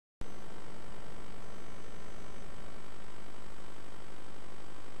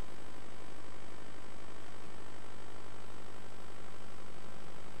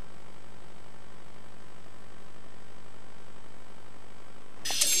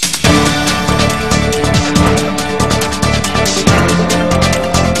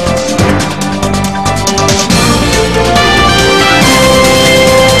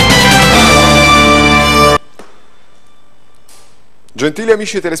Gentili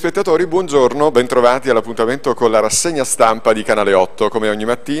amici telespettatori, buongiorno, bentrovati all'appuntamento con la rassegna stampa di Canale 8. Come ogni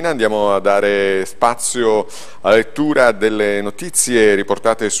mattina andiamo a dare spazio alla lettura delle notizie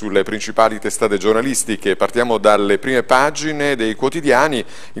riportate sulle principali testate giornalistiche. Partiamo dalle prime pagine dei quotidiani,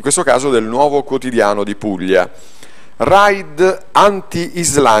 in questo caso del Nuovo Quotidiano di Puglia. Raid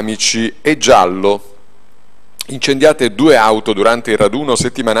anti-islamici e giallo. Incendiate 2 auto durante il raduno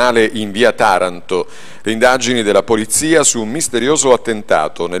settimanale in via Taranto. Le indagini della polizia su un misterioso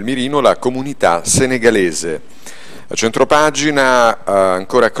attentato. Nel mirino la comunità senegalese. A centropagina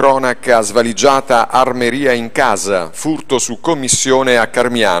ancora cronaca, svaligiata armeria in casa, furto su commissione a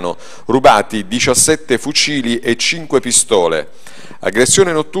Carmiano, rubati 17 fucili e 5 pistole.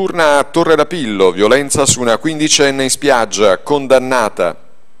 Aggressione notturna a Torre Lapillo, violenza su una quindicenne in spiaggia, condannata.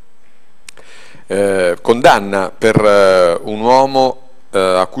 Condanna per un uomo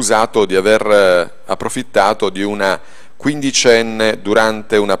accusato di aver approfittato di una quindicenne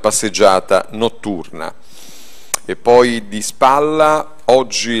durante una passeggiata notturna. E poi di spalla,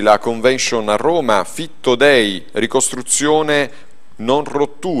 oggi la convention a Roma, Fitto Day, ricostruzione non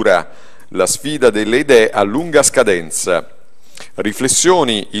rottura, la sfida delle idee a lunga scadenza.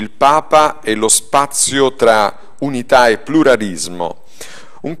 Riflessioni, il Papa e lo spazio tra unità e pluralismo.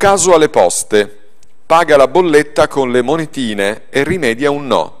 Un caso alle poste. Paga la bolletta con le monetine e rimedia un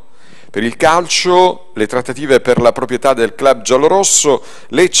no. Per il calcio, le trattative per la proprietà del club giallorosso,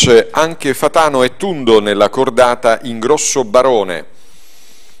 Lecce, anche Fatano e Tundo nella cordata Ingrosso Barone.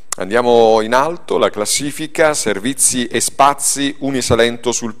 Andiamo in alto, la classifica, servizi e spazi,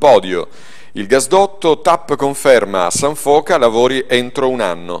 Unisalento sul podio. Il gasdotto, TAP conferma a San Foca lavori entro un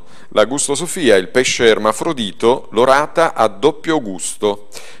anno. La Gusto Sofia, il pesce ermafrodito, l'orata a doppio gusto.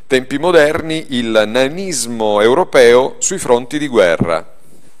 Tempi moderni, il nanismo europeo sui fronti di guerra.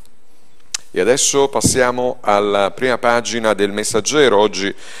 E adesso passiamo alla prima pagina del Messaggero.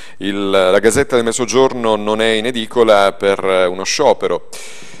 Oggi la Gazzetta del Mezzogiorno non è in edicola per uno sciopero.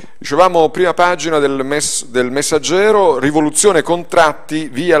 Dicevamo, prima pagina del Messaggero, rivoluzione contratti,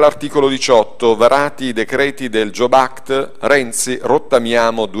 via l'articolo 18, varati i decreti del Job Act, Renzi,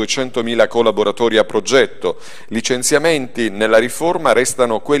 rottamiamo 200.000 collaboratori a progetto, licenziamenti nella riforma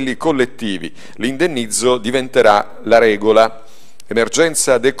restano quelli collettivi, l'indennizzo diventerà la regola.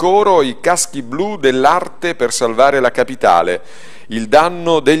 Emergenza decoro, i caschi blu dell'arte per salvare la capitale, il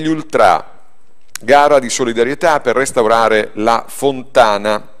danno degli ultra, gara di solidarietà per restaurare la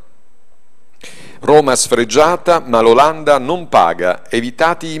fontana. Roma sfregiata, ma l'Olanda non paga,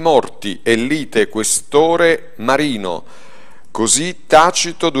 evitati i morti, e lite questore Marino. Così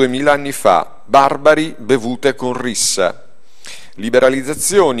Tacito 2000 anni fa, barbari bevute con rissa.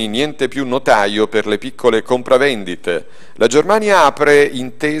 Liberalizzazioni, niente più notaio per le piccole compravendite. La Germania apre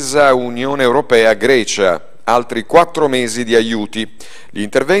intesa Unione Europea-Grecia, altri 4 mesi di aiuti. Gli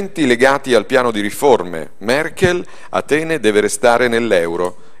interventi legati al piano di riforme. Merkel, Atene deve restare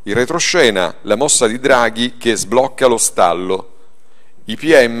nell'euro. Il retroscena, la mossa di Draghi che sblocca lo stallo. I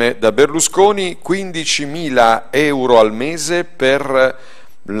PM da Berlusconi 15.000 euro al mese per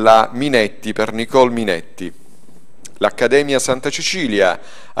la Minetti, per Nicole Minetti. L'Accademia Santa Cecilia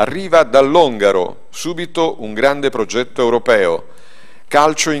arriva dall'Ongaro, subito un grande progetto europeo.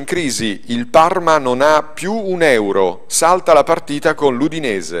 Calcio in crisi, il Parma non ha più un euro, salta la partita con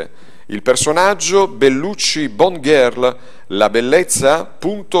l'Udinese. Il personaggio Bellucci Bond Girl, la bellezza,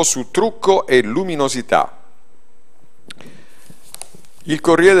 punto su trucco e luminosità. Il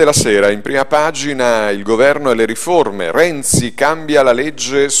Corriere della Sera, in prima pagina, il governo e le riforme, Renzi cambia la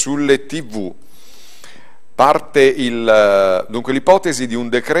legge sulle TV. Parte dunque l'ipotesi di un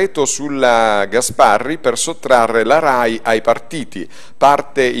decreto sulla Gasparri per sottrarre la RAI ai partiti.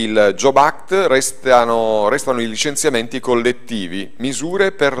 Parte il Job Act, restano i licenziamenti collettivi,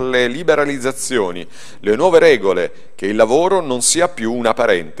 misure per le liberalizzazioni, le nuove regole, che il lavoro non sia più una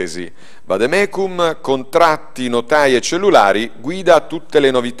parentesi. Vademecum, contratti, notai e cellulari, guida a tutte le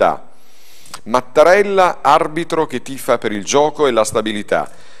novità. Mattarella, arbitro che tifa per il gioco e la stabilità.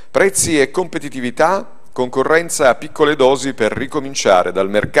 Prezzi e competitività, concorrenza a piccole dosi per ricominciare dal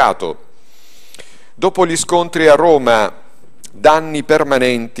mercato. Dopo gli scontri a Roma, danni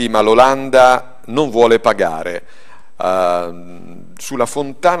permanenti, ma l'Olanda non vuole pagare. Sulla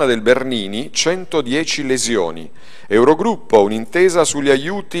fontana del Bernini 110 lesioni. Eurogruppo, un'intesa sugli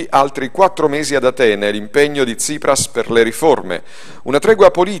aiuti, altri 4 mesi ad Atene, l'impegno di Tsipras per le riforme. Una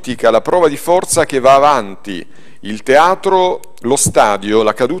tregua politica, la prova di forza che va avanti. Il teatro, lo stadio,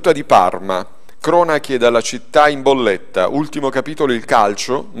 la caduta di Parma. Cronache dalla città in bolletta, ultimo capitolo il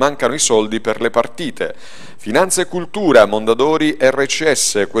calcio, mancano i soldi per le partite. Finanza e cultura, Mondadori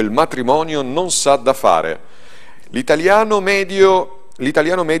RCS, quel matrimonio non sa da fare. L'italiano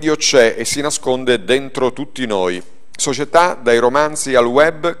medio c'è e si nasconde dentro tutti noi. Società, dai romanzi al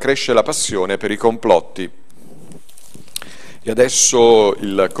web, cresce la passione per i complotti. E adesso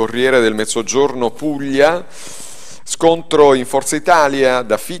il Corriere del Mezzogiorno Puglia, scontro in Forza Italia,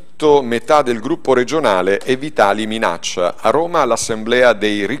 da Fitto metà del gruppo regionale e Vitali minaccia. A Roma l'assemblea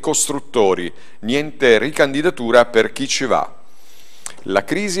dei ricostruttori, niente ricandidatura per chi ci va. La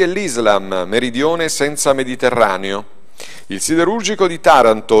crisi e l'Islam, meridione senza Mediterraneo. Il siderurgico di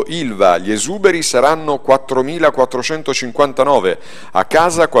Taranto, Ilva, gli esuberi saranno 4.459, a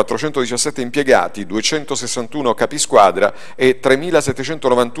casa 417 impiegati, 261 capisquadra e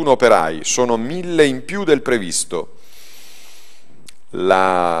 3.791 operai, sono 1.000 in più del previsto.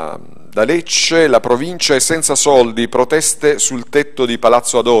 Da Lecce la provincia è senza soldi, proteste sul tetto di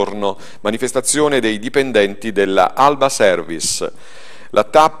Palazzo Adorno, manifestazione dei dipendenti della Alba Service. La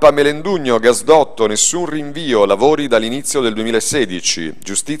tappa Melendugno, gasdotto, nessun rinvio, lavori dall'inizio del 2016.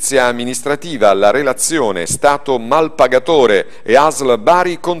 Giustizia amministrativa, la relazione, Stato malpagatore e ASL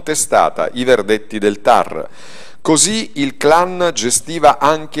Bari contestata, i verdetti del TAR. Così il clan gestiva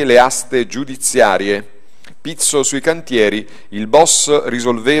anche le aste giudiziarie. Pizzo sui cantieri, il boss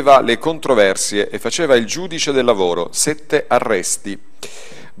risolveva le controversie e faceva il giudice del lavoro, 7 arresti.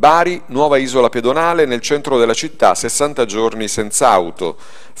 Bari, nuova isola pedonale nel centro della città, 60 giorni senza auto.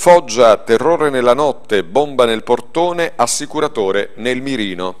 Foggia, terrore nella notte, bomba nel portone, assicuratore nel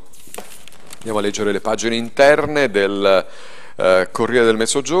mirino. Andiamo a leggere le pagine interne del Corriere del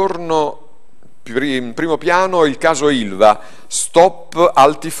Mezzogiorno. In primo piano il caso Ilva, stop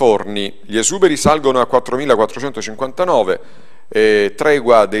altiforni, gli esuberi salgono a 4.459,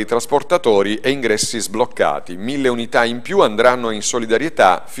 tregua dei trasportatori e ingressi sbloccati, 1.000 unità in più andranno in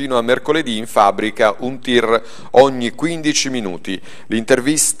solidarietà, fino a mercoledì in fabbrica un tir ogni 15 minuti.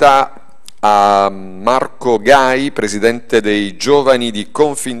 L'intervista a Marco Gai, presidente dei giovani di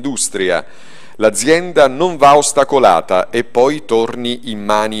Confindustria. L'azienda non va ostacolata e poi torni in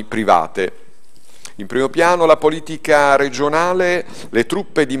mani private. In primo piano la politica regionale, le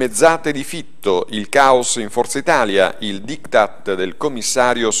truppe dimezzate di Fitto, il caos in Forza Italia, il diktat del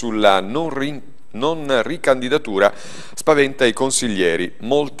commissario sulla non ricandidatura spaventa i consiglieri.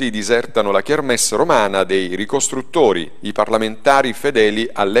 Molti disertano la kermesse romana dei ricostruttori, i parlamentari fedeli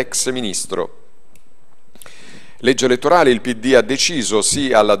all'ex ministro. Legge elettorale, il PD ha deciso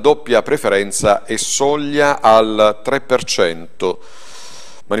sì alla doppia preferenza e soglia al 3%.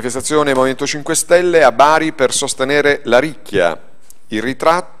 Manifestazione Movimento 5 Stelle a Bari per sostenere la ricchia. Il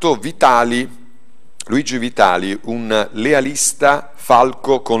ritratto Luigi Vitali, un lealista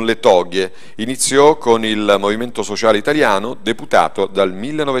falco con le toghe. Iniziò con il Movimento Sociale Italiano, deputato dal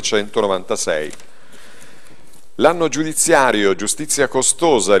 1996. L'anno giudiziario, giustizia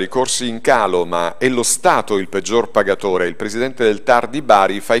costosa, ricorsi in calo, ma è lo Stato il peggior pagatore. Il presidente del TAR di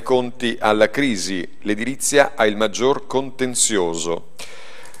Bari fa i conti alla crisi, l'edilizia ha il maggior contenzioso.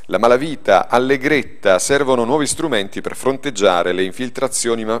 La malavita, Allegretta, servono nuovi strumenti per fronteggiare le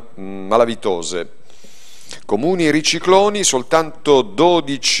infiltrazioni malavitose. Comuni ricicloni, soltanto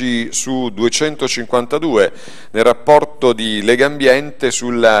 12 su 252. Nel rapporto di Legambiente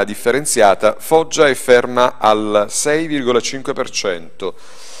sulla differenziata, Foggia è ferma al 6,5%.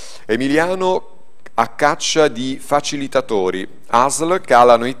 Emiliano a caccia di facilitatori. ASL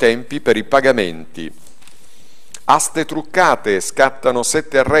calano i tempi per i pagamenti. Aste truccate, scattano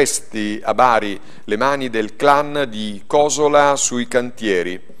 7 arresti a Bari, le mani del clan di Cosola sui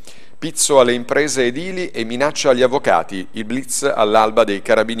cantieri. Pizzo alle imprese edili e minaccia agli avvocati, il blitz all'alba dei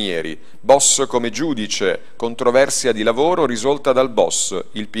carabinieri. Boss come giudice, controversia di lavoro risolta dal boss,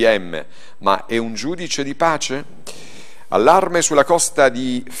 il PM. Ma è un giudice di pace? Allarme sulla costa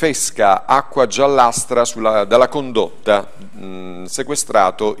di Fesca, acqua giallastra dalla condotta,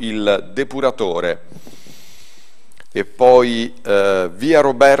 sequestrato il depuratore. E poi via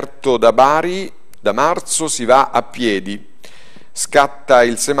Roberto da Bari, da marzo si va a piedi, scatta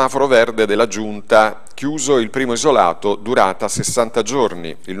il semaforo verde della Giunta, chiuso il primo isolato, durata 60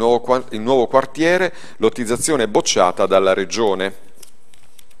 giorni, il nuovo quartiere, lottizzazione bocciata dalla Regione.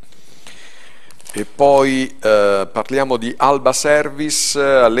 E poi parliamo di Alba Service,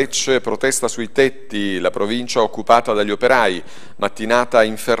 a Lecce protesta sui tetti, la provincia occupata dagli operai, mattinata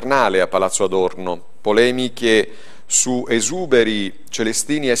infernale a Palazzo Adorno, polemiche su esuberi,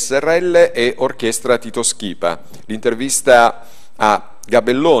 Celestini SRL e orchestra Tito Schipa. L'intervista a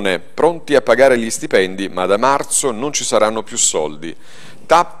Gabellone, pronti a pagare gli stipendi, ma da marzo non ci saranno più soldi.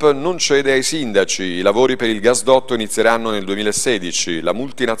 TAP non cede ai sindaci, i lavori per il gasdotto inizieranno nel 2016, la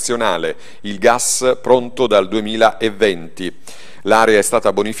multinazionale, il gas pronto dal 2020. L'area è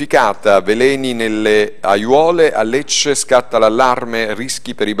stata bonificata, veleni nelle aiuole, a Lecce scatta l'allarme,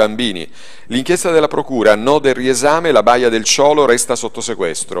 rischi per i bambini. L'inchiesta della procura, no del riesame, la baia del Ciolo resta sotto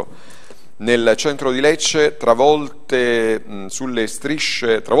sequestro. Nel centro di Lecce, travolta sulle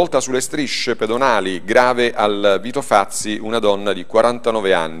strisce pedonali, grave al Vito Fazzi, una donna di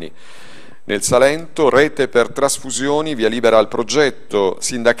 49 anni. Nel Salento, rete per trasfusioni, via libera al progetto,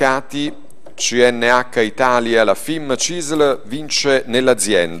 sindacati, CNH Italia, la FIM CISL vince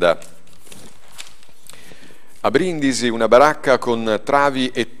nell'azienda. A Brindisi, una baracca con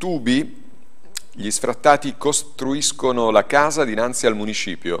travi e tubi. Gli sfrattati costruiscono la casa dinanzi al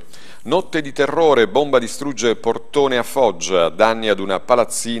municipio. Notte di terrore, bomba distrugge portone a Foggia, danni ad una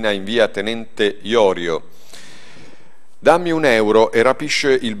palazzina in via Tenente Iorio. Dammi €1 e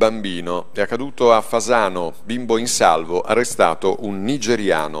rapisce il bambino. È accaduto a Fasano, bimbo in salvo, arrestato un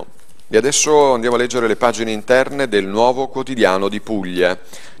nigeriano. E adesso andiamo a leggere le pagine interne del Nuovo Quotidiano di Puglia.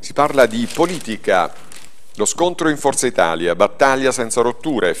 Si parla di politica. Lo scontro in Forza Italia, battaglia senza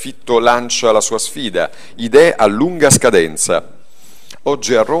rotture, Fitto lancia la sua sfida, idee a lunga scadenza.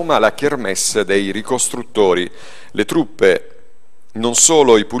 Oggi a Roma la kermesse dei ricostruttori. Le truppe, non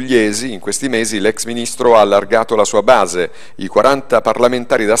solo i pugliesi, in questi mesi l'ex ministro ha allargato la sua base, i 40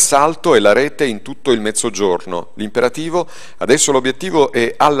 parlamentari d'assalto e la rete in tutto il Mezzogiorno. L'imperativo, adesso l'obiettivo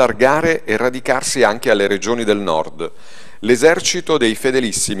è allargare e radicarsi anche alle regioni del nord. L'esercito dei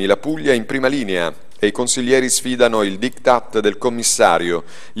fedelissimi, la Puglia in prima linea, e i consiglieri sfidano il diktat del commissario.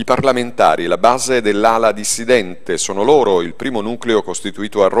 I parlamentari, la base dell'ala dissidente, sono loro il primo nucleo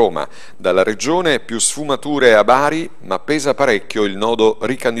costituito a Roma. Dalla regione più sfumature a Bari, ma pesa parecchio il nodo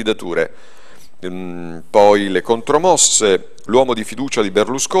ricandidature. Poi le contromosse. L'uomo di fiducia di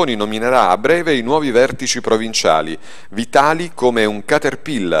Berlusconi nominerà a breve i nuovi vertici provinciali, vitali come un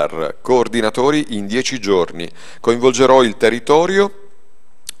caterpillar, coordinatori in 10 giorni. Coinvolgerò il territorio.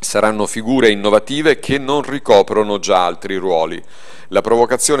 Saranno figure innovative che non ricoprono già altri ruoli. La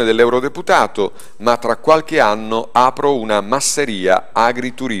provocazione dell'eurodeputato, ma tra qualche anno apro una masseria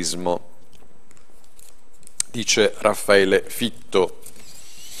agriturismo, dice Raffaele Fitto.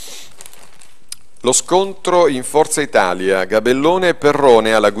 Lo scontro in Forza Italia, Gabellone e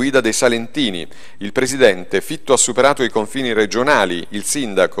Perrone alla guida dei salentini. Il presidente, Fitto ha superato i confini regionali, il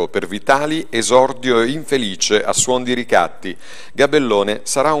sindaco, per Vitali, esordio infelice a suon di ricatti. Gabellone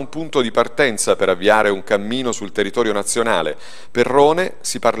sarà un punto di partenza per avviare un cammino sul territorio nazionale. Perrone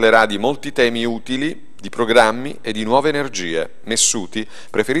si parlerà di molti temi utili, di programmi e di nuove energie. Messuti,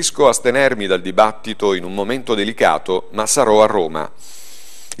 preferisco astenermi dal dibattito in un momento delicato, ma sarò a Roma.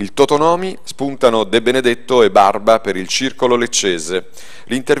 Il Totonomi spuntano De Benedetto e Barba per il circolo leccese.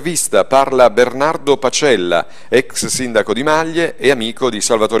 L'intervista parla Bernardo Pacella, ex sindaco di Maglie e amico di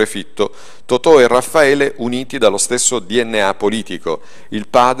Salvatore Fitto. Totò e Raffaele uniti dallo stesso DNA politico. Il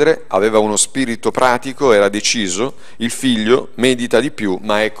padre aveva uno spirito pratico, era deciso, il figlio medita di più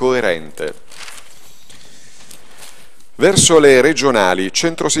ma è coerente. Verso le regionali,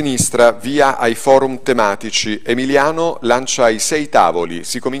 centrosinistra via ai forum tematici. Emiliano lancia i 6 tavoli.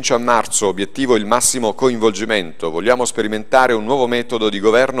 Si comincia a marzo, obiettivo il massimo coinvolgimento. Vogliamo sperimentare un nuovo metodo di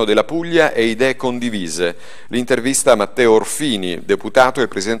governo della Puglia e idee condivise. L'intervista a Matteo Orfini, deputato e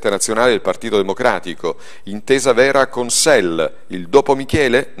presidente nazionale del Partito Democratico. Intesa vera con Sell, il dopo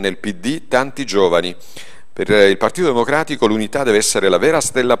Michele, nel PD tanti giovani. Per il Partito Democratico l'unità deve essere la vera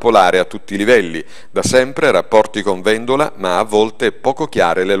stella polare a tutti i livelli, da sempre rapporti con Vendola, ma a volte poco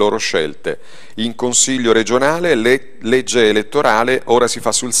chiare le loro scelte. In Consiglio regionale, legge elettorale, ora si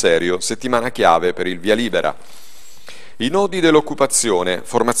fa sul serio, settimana chiave per il via libera. I nodi dell'occupazione,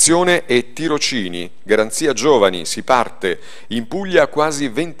 formazione e tirocini, garanzia giovani, si parte. In Puglia quasi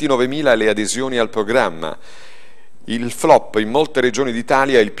 29.000 le adesioni al programma. Il flop in molte regioni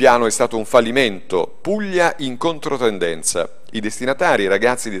d'Italia, il piano è stato un fallimento. Puglia in controtendenza. I destinatari,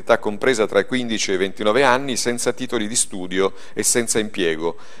 ragazzi di età compresa tra i 15 e i 29 anni, senza titoli di studio e senza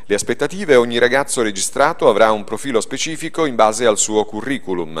impiego. Le aspettative: ogni ragazzo registrato avrà un profilo specifico in base al suo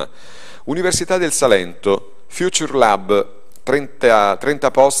curriculum. Università del Salento, Future Lab,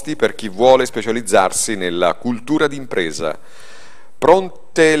 30 posti per chi vuole specializzarsi nella cultura d'impresa.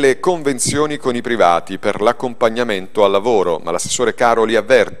 Pronte le convenzioni con i privati per l'accompagnamento al lavoro, ma l'assessore Caroli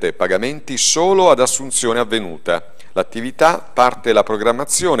avverte: pagamenti solo ad assunzione avvenuta. L'attività parte la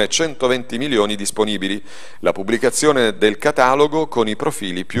programmazione, 120 milioni disponibili, la pubblicazione del catalogo con i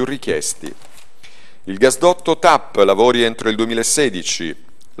profili più richiesti. Il gasdotto TAP, lavori entro il 2016.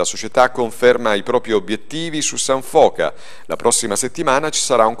 La società conferma i propri obiettivi su San Foca. La prossima settimana ci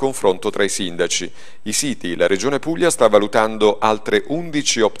sarà un confronto tra i sindaci. I siti, la Regione Puglia sta valutando altre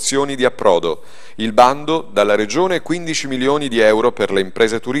 11 opzioni di approdo. Il bando, dalla Regione 15 milioni di euro per le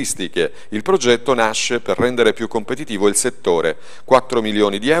imprese turistiche. Il progetto nasce per rendere più competitivo il settore. 4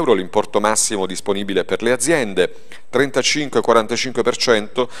 milioni di euro l'importo massimo disponibile per le aziende.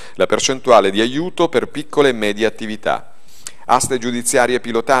 35-45% la percentuale di aiuto per piccole e medie attività. Aste giudiziarie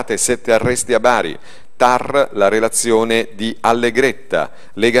pilotate, 7 arresti a Bari. TAR, la relazione di Allegretta.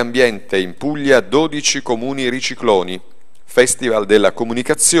 Lega Ambiente in Puglia, 12 comuni ricicloni. Festival della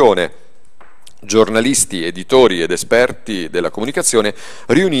comunicazione. Giornalisti, editori ed esperti della comunicazione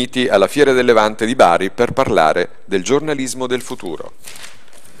riuniti alla Fiera del Levante di Bari per parlare del giornalismo del futuro.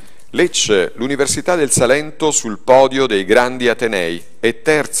 Lecce, l'Università del Salento sul podio dei grandi atenei, è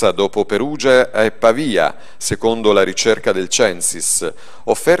terza dopo Perugia e Pavia, secondo la ricerca del Censis.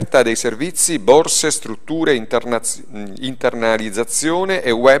 Offerta dei servizi, borse, strutture, internalizzazione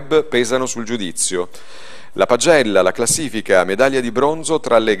e web pesano sul giudizio. La pagella, la classifica, medaglia di bronzo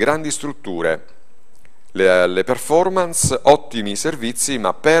tra le grandi strutture. Le performance, ottimi servizi,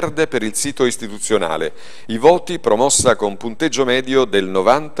 ma perde per il sito istituzionale. I voti, promossa con punteggio medio del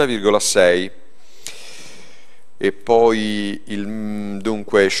 90,6. E poi,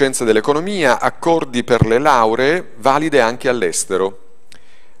 dunque, scienze dell'economia, accordi per le lauree valide anche all'estero.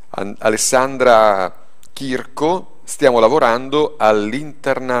 Alessandra Chirco, stiamo lavorando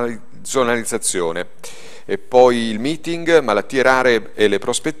all'internazionalizzazione. E poi il meeting, malattie rare e le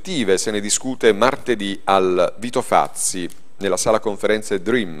prospettive, se ne discute martedì al Vito Fazzi, nella sala conferenze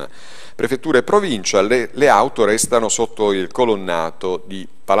Dream. Prefettura e provincia, le auto restano sotto il colonnato di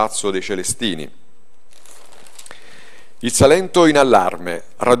Palazzo dei Celestini. Il Salento in allarme,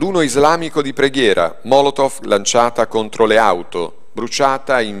 raduno islamico di preghiera, Molotov lanciata contro le auto,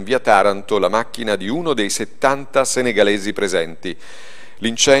 bruciata in via Taranto la macchina di uno dei 70 senegalesi presenti.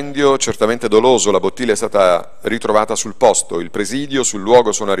 L'incendio certamente doloso, la bottiglia è stata ritrovata sul posto, il presidio, sul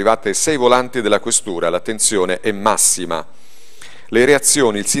luogo sono arrivate 6 volanti della questura, l'attenzione è massima. Le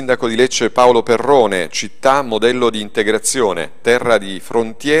reazioni, il sindaco di Lecce Paolo Perrone, città modello di integrazione, terra di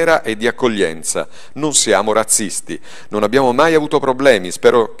frontiera e di accoglienza. Non siamo razzisti, non abbiamo mai avuto problemi,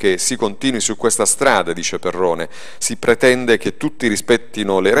 spero che si continui su questa strada, dice Perrone. Si pretende che tutti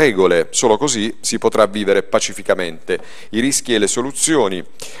rispettino le regole, solo così si potrà vivere pacificamente. I rischi e le soluzioni,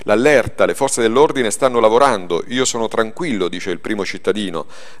 l'allerta, le forze dell'ordine stanno lavorando, io sono tranquillo, dice il primo cittadino.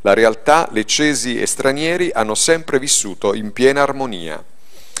 La realtà, leccesi e stranieri hanno sempre vissuto in piena armonia.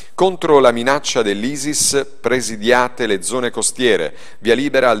 Contro la minaccia dell'ISIS, presidiate le zone costiere, via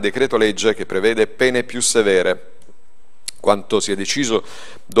libera al decreto legge che prevede pene più severe. Quanto si è deciso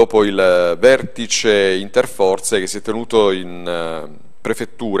dopo il vertice interforze che si è tenuto in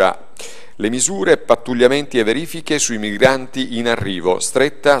prefettura. Le misure, pattugliamenti e verifiche sui migranti in arrivo,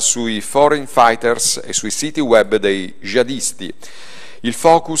 stretta sui foreign fighters e sui siti web dei jihadisti. Il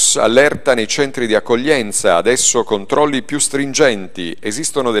focus allerta nei centri di accoglienza, adesso controlli più stringenti,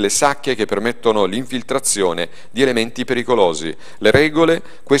 esistono delle sacche che permettono l'infiltrazione di elementi pericolosi. Le regole,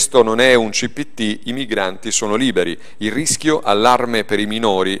 questo non è un CPT, i migranti sono liberi, il rischio, allarme per i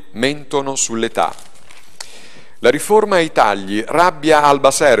minori, mentono sull'età. La riforma e i tagli, rabbia Alba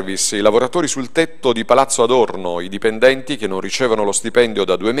Service, i lavoratori sul tetto di Palazzo Adorno, i dipendenti che non ricevono lo stipendio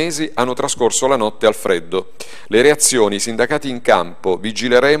da 2 mesi hanno trascorso la notte al freddo. Le reazioni, i sindacati in campo,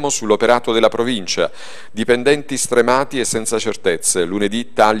 vigileremo sull'operato della provincia, dipendenti stremati e senza certezze,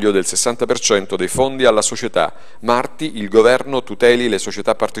 lunedì taglio del 60% dei fondi alla società, marti il governo tuteli le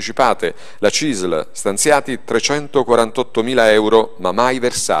società partecipate, la CISL, stanziati 348.000 euro ma mai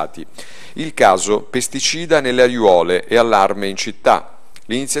versati. Il caso pesticida nelle aiuole e allarme in città.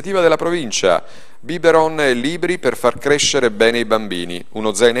 L'iniziativa della provincia, biberon e libri per far crescere bene i bambini.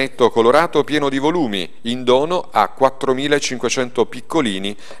 Uno zainetto colorato pieno di volumi, in dono a 4.500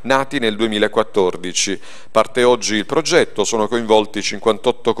 piccolini nati nel 2014. Parte oggi il progetto, sono coinvolti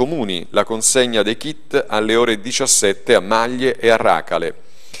 58 comuni, la consegna dei kit alle ore 17 a Maglie e a Racale.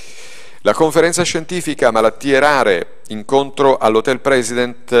 La conferenza scientifica malattie rare, incontro all'Hotel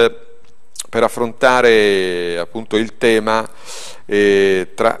President per affrontare appunto il tema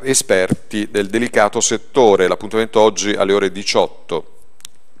tra esperti del delicato settore, l'appuntamento oggi alle ore 18.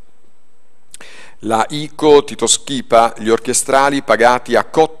 La ICO Tito Schipa, gli orchestrali pagati a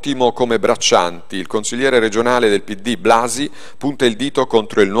cottimo come braccianti, il consigliere regionale del PD Blasi punta il dito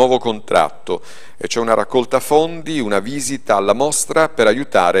contro il nuovo contratto e c'è una raccolta fondi, una visita alla mostra per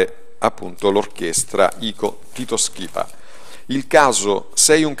aiutare appunto l'orchestra ICO Tito Schipa. Il caso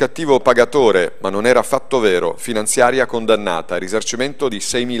 "sei un cattivo pagatore, ma non era affatto vero", finanziaria condannata, risarcimento di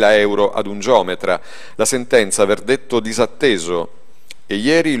 6.000 euro ad un geometra, la sentenza verdetto disatteso e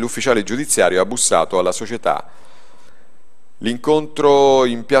ieri l'ufficiale giudiziario ha bussato alla società. L'incontro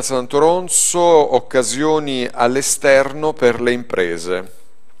in Piazza Sant'Oronzo, occasioni all'esterno per le imprese.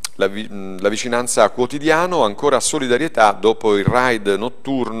 La vicinanza a quotidiano, ancora solidarietà dopo il raid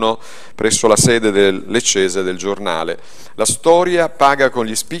notturno presso la sede del leccese del giornale. La storia paga con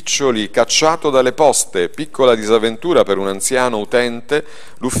gli spiccioli, cacciato dalle poste, piccola disavventura per un anziano utente,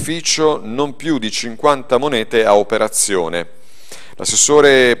 l'ufficio non più di 50 monete a operazione.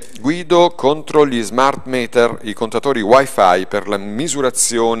 L'assessore Guido contro gli smart meter, i contatori wifi per la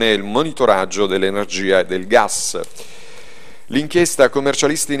misurazione e il monitoraggio dell'energia e del gas. L'inchiesta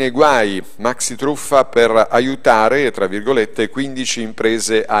 "Commercialisti nei guai", maxi truffa per aiutare, tra virgolette, 15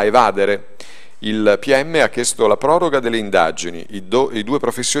 imprese a evadere. Il PM ha chiesto la proroga delle indagini. I due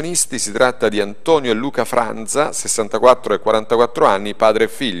professionisti, si tratta di Antonio e Luca Franza, 64 e 44 anni, padre e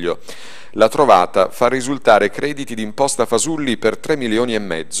figlio. La trovata fa risultare crediti d'imposta fasulli per 3 milioni e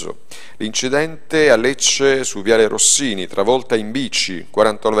mezzo. L'incidente a Lecce su Viale Rossini, travolta in bici,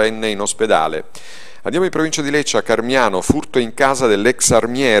 49enne in ospedale. Andiamo in provincia di Lecce, a Carmiano, furto in casa dell'ex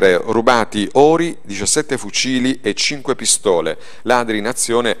armiere, rubati ori, 17 fucili e 5 pistole. Ladri in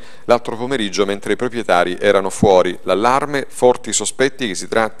azione l'altro pomeriggio mentre i proprietari erano fuori. L'allarme, forti sospetti che si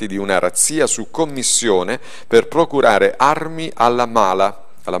tratti di una razzia su commissione per procurare armi alla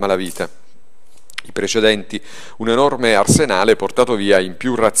malavita. I precedenti, un enorme arsenale portato via in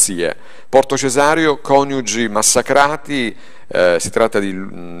più razzie. Porto Cesario, coniugi massacrati,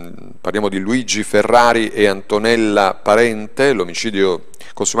 parliamo di Luigi Ferrari e Antonella Parente, l'omicidio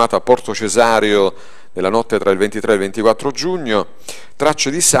consumato a Porto Cesario nella notte tra il 23 e il 24 giugno,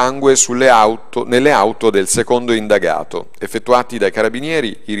 tracce di sangue nelle auto del secondo indagato, effettuati dai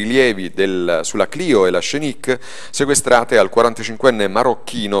carabinieri i rilievi sulla Clio e la Scenic, sequestrate al 45enne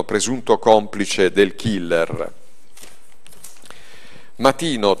marocchino presunto complice del killer.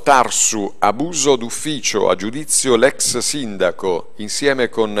 Matino, Tarsu, abuso d'ufficio, a giudizio l'ex sindaco, insieme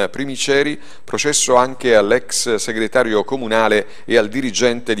con Primiceri, processo anche all'ex segretario comunale e al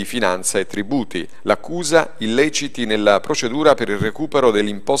dirigente di finanza e tributi. L'accusa, illeciti nella procedura per il recupero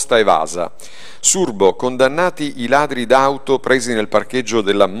dell'imposta evasa. Surbo, condannati i ladri d'auto presi nel parcheggio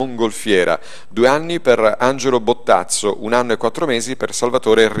della Mongolfiera, 2 anni per Angelo Bottazzo, 1 anno e 4 mesi per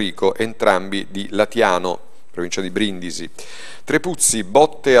Salvatore Enrico, entrambi di Latiano, provincia di Brindisi. Trepuzzi,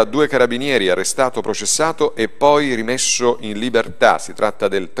 botte a 2 carabinieri, arrestato, processato e poi rimesso in libertà. Si tratta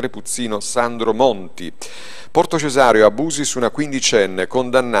del trepuzzino Sandro Monti. Porto Cesario, abusi su una quindicenne,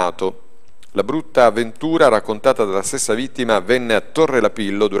 condannato. La brutta avventura, raccontata dalla stessa vittima, avvenne a Torre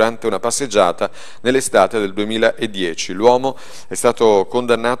Lapillo durante una passeggiata nell'estate del 2010. L'uomo è stato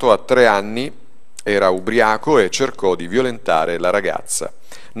condannato a 3 anni, era ubriaco e cercò di violentare la ragazza.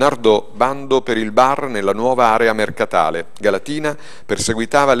 Nardò, bando per il bar nella nuova area mercatale. Galatina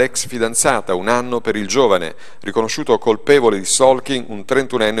perseguitava l'ex fidanzata, 1 anno per il giovane, riconosciuto colpevole di stalking un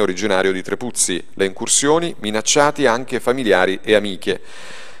 31enne originario di Trepuzzi. Le incursioni, minacciati anche familiari e amiche.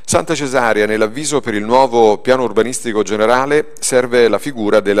 Santa Cesarea, nell'avviso per il nuovo piano urbanistico generale, serve la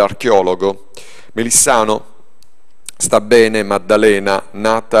figura dell'archeologo. Melissano, sta bene Maddalena,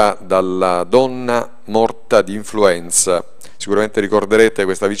 nata dalla donna morta di influenza. Sicuramente ricorderete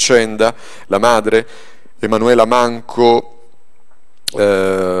questa vicenda. La madre, Emanuela Manco,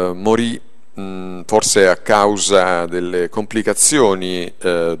 morì forse a causa delle complicazioni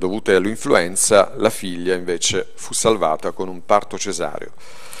dovute all'influenza. La figlia invece fu salvata con un parto cesareo.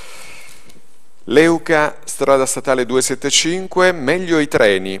 Leuca, strada statale 275, meglio i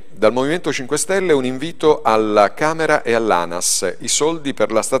treni. Dal Movimento 5 Stelle un invito alla Camera e all'ANAS. I soldi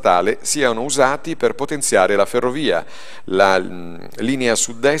per la statale siano usati per potenziare la ferrovia. La linea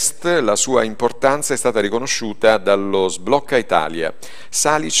sud-est, la sua importanza è stata riconosciuta dallo Sblocca Italia.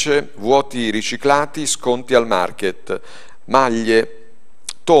 Salice, vuoti riciclati, sconti al market. Maglie,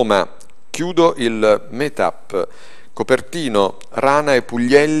 Toma, chiudo il meetup. Copertino, Rana e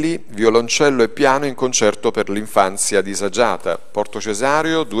Puglielli, violoncello e piano in concerto per l'infanzia disagiata. Porto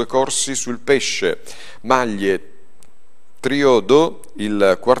Cesario, 2 corsi sul pesce. Maglie, Trio Do,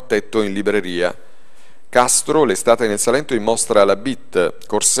 il quartetto in libreria. Castro, l'estate nel Salento in mostra alla BIT.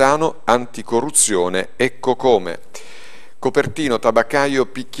 Corsano, anticorruzione, ecco come. Copertino, tabaccaio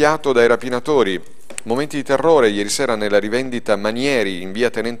picchiato dai rapinatori. Momenti di terrore ieri sera nella rivendita Manieri in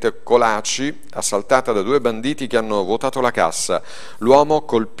via Tenente Colaci, assaltata da 2 banditi che hanno vuotato la cassa. L'uomo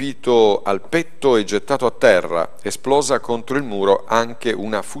colpito al petto e gettato a terra, esplosa contro il muro anche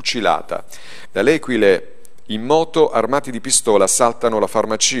una fucilata. Dall'Equile In moto, armati di pistola, assaltano la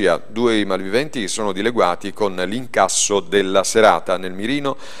farmacia. 2 malviventi sono dileguati con l'incasso della serata. Nel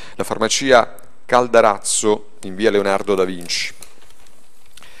mirino, la farmacia Caldarazzo in via Leonardo da Vinci.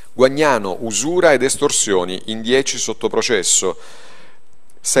 Guagnano, usura ed estorsioni, in 10 sotto processo.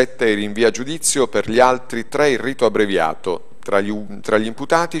 7 il rinvio a giudizio, per gli altri 3 il rito abbreviato. Tra gli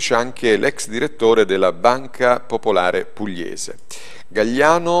imputati c'è anche l'ex direttore della Banca Popolare Pugliese.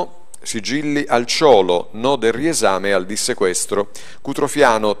 Gagliano, sigilli al ciolo, no del riesame al dissequestro.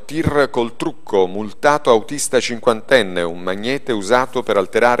 Cutrofiano, tir col trucco, multato autista cinquantenne, un magnete usato per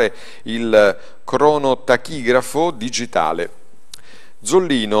alterare il cronotachigrafo digitale.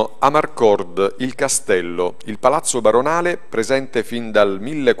 Zollino, Amarcord, il castello. Il palazzo baronale, presente fin dal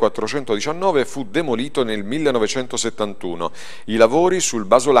 1419, fu demolito nel 1971. I lavori sul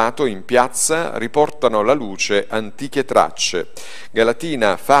basolato in piazza riportano alla luce antiche tracce.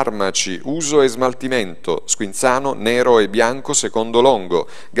 Galatina, farmaci, uso e smaltimento. Squinzano, nero e bianco secondo Longo.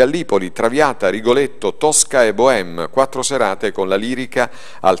 Gallipoli, Traviata, Rigoletto, Tosca e Bohème. 4 serate con la lirica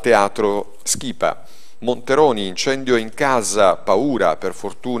al teatro Schipa. Monteroni, incendio in casa, paura, per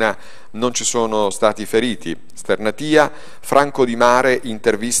fortuna non ci sono stati feriti. Sternatia, Franco di Mare,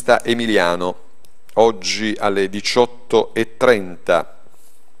 intervista Emiliano, oggi alle 18:30.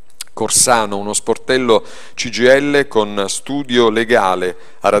 Corsano, uno sportello CGIL con studio legale.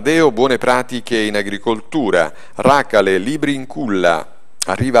 Aradeo, buone pratiche in agricoltura. Racale, libri in culla,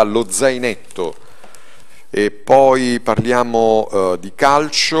 arriva lo zainetto. E poi parliamo di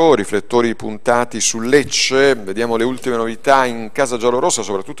calcio, riflettori puntati su Lecce, vediamo le ultime novità in casa giallorossa,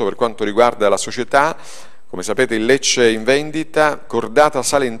 soprattutto per quanto riguarda la società. Come sapete il Lecce è in vendita, cordata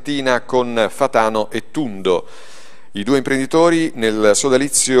salentina con Fatano e Tundo. I 2 imprenditori nel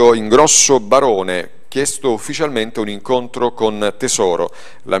sodalizio Ingrosso Barone, chiesto ufficialmente un incontro con Tesoro.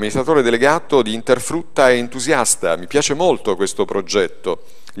 L'amministratore delegato di Interfrutta è entusiasta, mi piace molto questo progetto.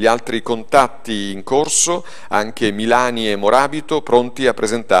 Gli altri contatti in corso, anche Milani e Morabito, pronti a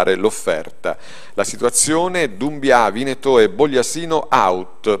presentare l'offerta. La situazione, Dumbia, Vineto e Bogliasino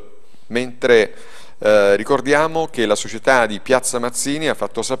out, mentre ricordiamo che la società di Piazza Mazzini ha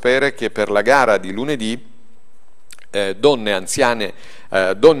fatto sapere che per la gara di lunedì donne, anziani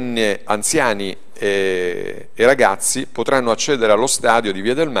e ragazzi potranno accedere allo stadio di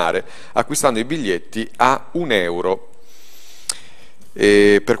Via del Mare acquistando i biglietti a €1.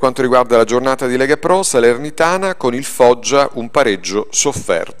 E per quanto riguarda la giornata di Lega Pro, Salernitana con il Foggia un pareggio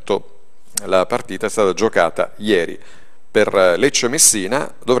sofferto. La partita è stata giocata ieri. Per Lecce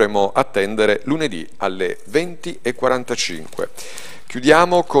Messina dovremo attendere lunedì alle 20:45.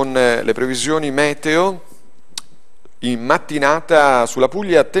 Chiudiamo con le previsioni meteo. In mattinata sulla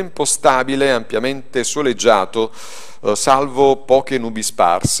Puglia tempo stabile, ampiamente soleggiato, salvo poche nubi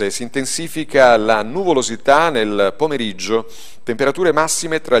sparse. Si intensifica la nuvolosità nel pomeriggio, temperature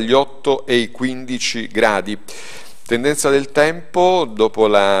massime tra gli 8 e i 15 gradi. Tendenza del tempo, dopo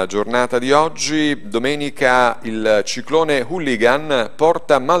la giornata di oggi, domenica il ciclone Hooligan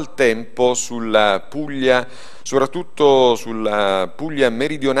porta maltempo sulla Puglia, soprattutto sulla Puglia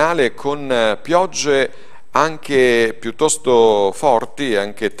meridionale, con piogge anche piuttosto forti,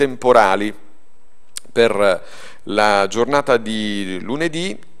 anche temporali per la giornata di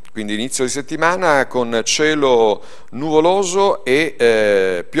lunedì, quindi inizio di settimana, con cielo nuvoloso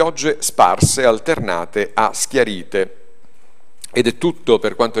e piogge sparse alternate a schiarite. Ed è tutto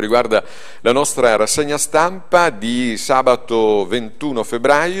per quanto riguarda la nostra rassegna stampa di sabato 21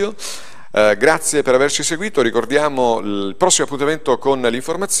 febbraio. Grazie per averci seguito, ricordiamo il prossimo appuntamento con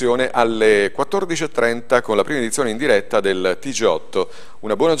l'informazione alle 14:30 con la prima edizione in diretta del TG8.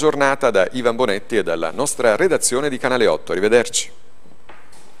 Una buona giornata da Ivan Bonetti e dalla nostra redazione di Canale 8. Arrivederci.